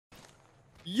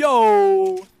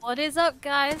Yo! What is up,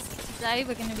 guys? Today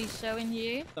we're going to be showing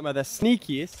you Some of the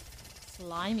sneakiest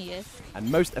slimiest.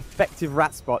 and most effective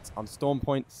rat spots on Storm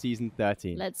Point Season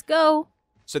 13. Let's go.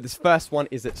 So this first one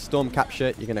is at Storm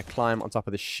Capture. You're going to climb on top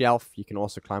of the shelf. You can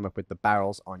also climb up with the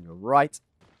barrels on your right.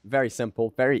 Very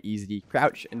simple, very easy.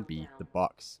 Crouch and be the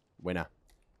box. Winner.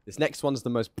 This next one's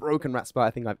the most broken rat spot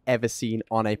I think I've ever seen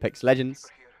on Apex Legends.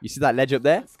 You see that ledge up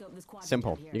there?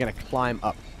 Simple. You're going to climb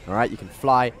up. Alright, you can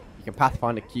fly. You can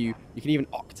pathfinder queue. You can even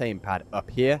octane pad up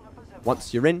here.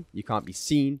 Once you're in, you can't be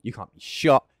seen. You can't be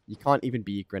shot. You can't even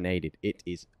be grenaded. It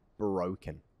is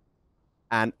broken.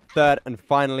 And third and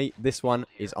finally, this one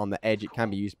is on the edge. It can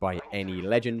be used by any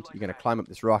legend. You're going to climb up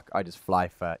this rock. I just fly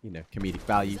for, comedic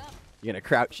value. You're going to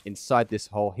crouch inside this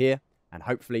hole here. And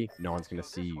hopefully, no one's going to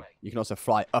see you. You can also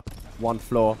fly up one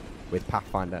floor with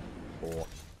Pathfinder or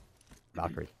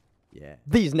Valkyrie. Yeah.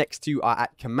 These next two are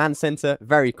at Command Center.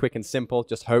 Very quick and simple.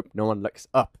 Just hope no one looks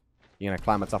up. You're going to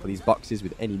climb on top of these boxes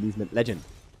with any movement legend.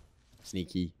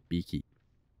 Sneaky, beaky.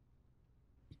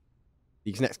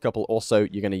 These next couple also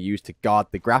you're going to use to guard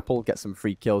the grapple. Get some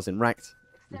free kills in ranked.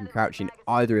 You can crouch in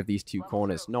either of these two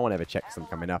corners. No one ever checks them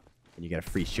coming up. And you get a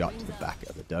free shot to the back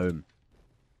of the dome.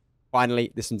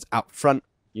 Finally, this one's out front.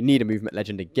 You need a movement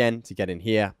legend again to get in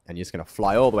here. And you're just going to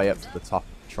fly all the way up to the top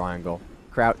triangle.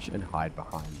 Crouch and hide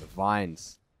behind the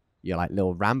vines. You're like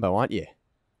little Rambo, aren't you?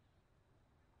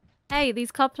 Hey,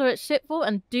 these couple are at Shipfall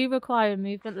and do require a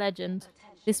movement legend.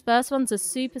 This first one's a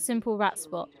super simple rat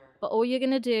spot. But all you're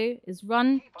going to do is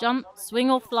run, jump,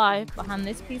 swing or fly behind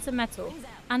this piece of metal.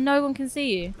 And no one can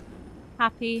see you.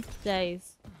 Happy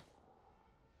days.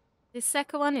 This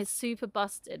second one is super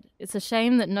busted. It's a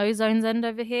shame that no zones end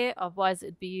over here, otherwise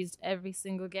it'd be used every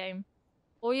single game.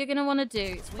 All you're going to want to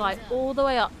do is fly all the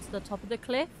way up to the top of the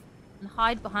cliff and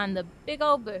hide behind the big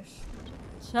old bush.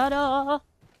 Ta-da!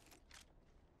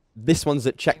 This one's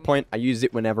at checkpoint. I use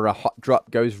it whenever a hot drop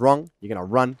goes wrong. You're going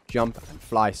to run, jump, and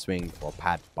fly, swing, or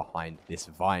pad behind this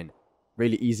vine.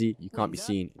 Really easy. You can't be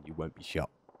seen, and you won't be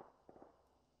shot.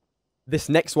 This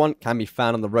next one can be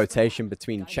found on the rotation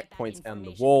between checkpoints and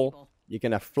the wall. You're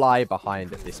going to fly behind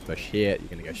this bush here. You're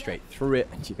going to go straight through it,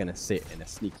 and you're going to sit in a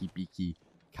sneaky, beaky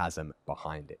chasm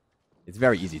behind it. It's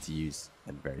very easy to use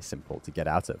and very simple to get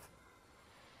out of.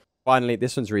 Finally,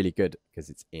 this one's really good because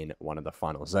it's in one of the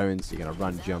final zones. You're going to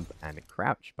run, jump, and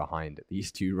crouch behind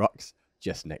these two rocks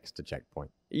just next to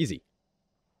checkpoint. Easy.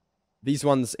 These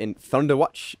ones in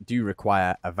Thunderwatch do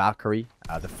require a Valkyrie.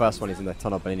 The first one is in the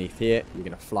tunnel beneath here. You're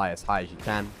going to fly as high as you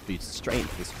can, boost straight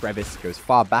into this crevice, go as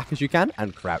far back as you can,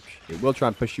 and crouch. It will try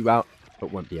and push you out,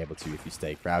 but won't be able to if you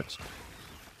stay crouched.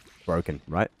 Broken,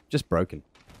 right? Just broken.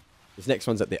 This next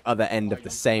one's at the other end of the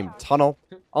same tunnel.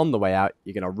 On the way out,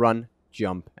 you're going to run,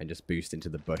 jump, and just boost into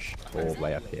the bush all the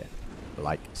way up here.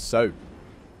 Like so.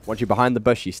 Once you're behind the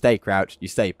bush, you stay crouched, you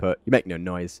stay put, you make no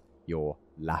noise, you're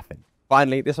laughing.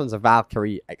 Finally, this one's a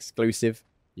Valkyrie exclusive.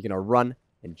 You're going to run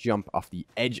and jump off the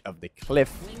edge of the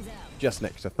cliff just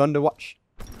next to Thunderwatch.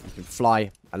 You can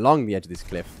fly along the edge of this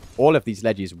cliff. All of these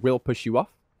ledges will push you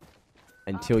off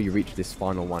until you reach this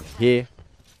final one here.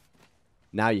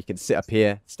 Now you can sit up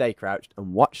here, stay crouched,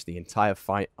 and watch the entire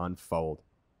fight unfold.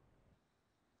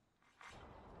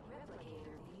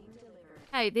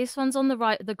 Hey, this one's on the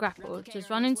right of the grapple. Just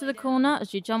run into the corner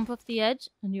as you jump off the edge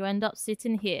and you end up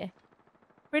sitting here.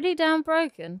 Pretty damn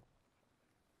broken.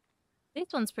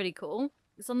 This one's pretty cool.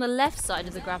 It's on the left side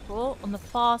of the grapple, on the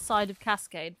far side of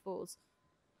Cascade Falls.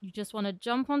 You just want to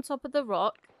jump on top of the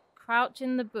rock, crouch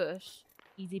in the bush.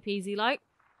 Easy peasy like.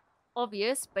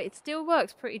 Obvious, but it still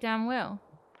works pretty damn well.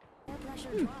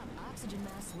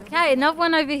 Okay, another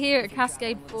one over here at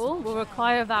Cascade Falls will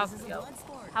require a Valkyrie.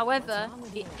 However,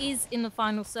 it is in the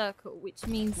final circle, which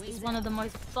means it's one of the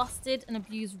most busted and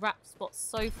abused rat spots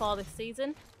so far this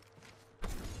season.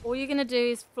 All you're going to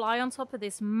do is fly on top of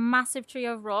this massive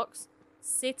trio of rocks,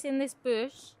 sit in this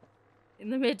bush in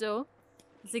the middle.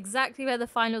 It's exactly where the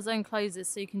final zone closes,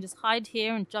 so you can just hide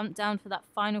here and jump down for that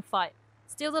final fight.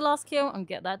 Steal the last kill and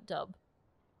get that dub.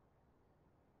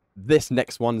 This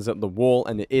next one's at the wall,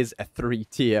 and it is a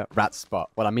 3-tier rat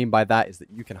spot. What I mean by that is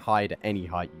that you can hide at any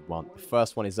height you want. The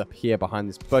first one is up here behind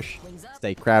this bush.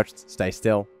 Stay crouched, stay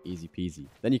still, easy peasy.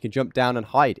 Then you can jump down and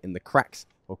hide in the cracks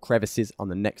or crevices on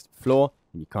the next floor,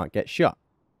 and you can't get shot.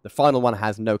 The final one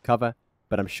has no cover,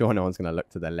 but I'm sure no one's going to look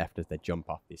to their left as they jump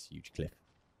off this huge cliff.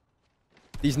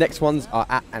 These next ones are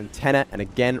at antenna, and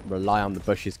again, rely on the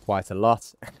bushes quite a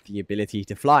lot. The ability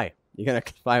to fly. You're going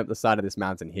to climb up the side of this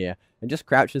mountain here, and just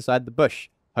crouch inside the bush.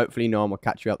 Hopefully no one will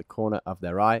catch you out the corner of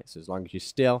their eye, so as long as you're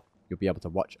still, you'll be able to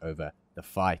watch over the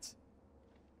fight.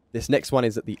 This next one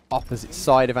is at the opposite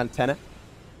side of antenna.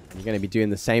 You're going to be doing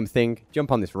the same thing.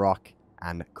 Jump on this rock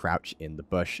and crouch in the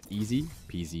bush. Easy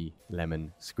peasy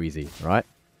lemon squeezy, right?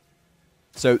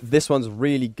 So this one's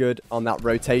really good on that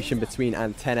rotation between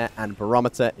antenna and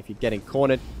barometer. If you're getting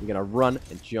cornered, you're going to run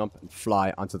and jump and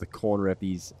fly onto the corner of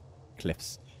these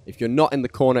cliffs. If you're not in the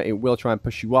corner, it will try and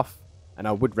push you off. And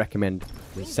I would recommend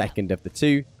the second of the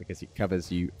two because it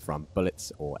covers you from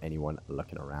bullets or anyone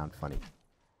looking around funny.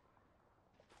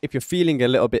 If you're feeling a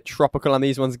little bit tropical on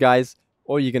these ones, guys,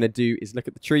 all you're going to do is look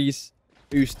at the trees,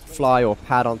 boost, fly, or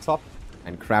pad on top,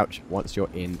 and crouch once you're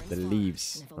in the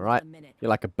leaves. All right? You're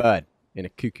like a bird in a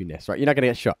cuckoo nest, right? You're not going to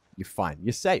get shot. You're fine.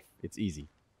 You're safe. It's easy.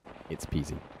 It's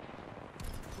peasy.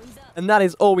 And that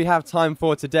is all we have time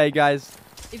for today, guys.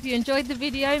 If you enjoyed the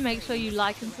video, make sure you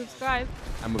like and subscribe.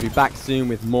 And we'll be back soon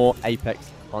with more Apex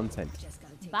content.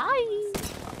 Bye.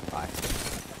 Bye.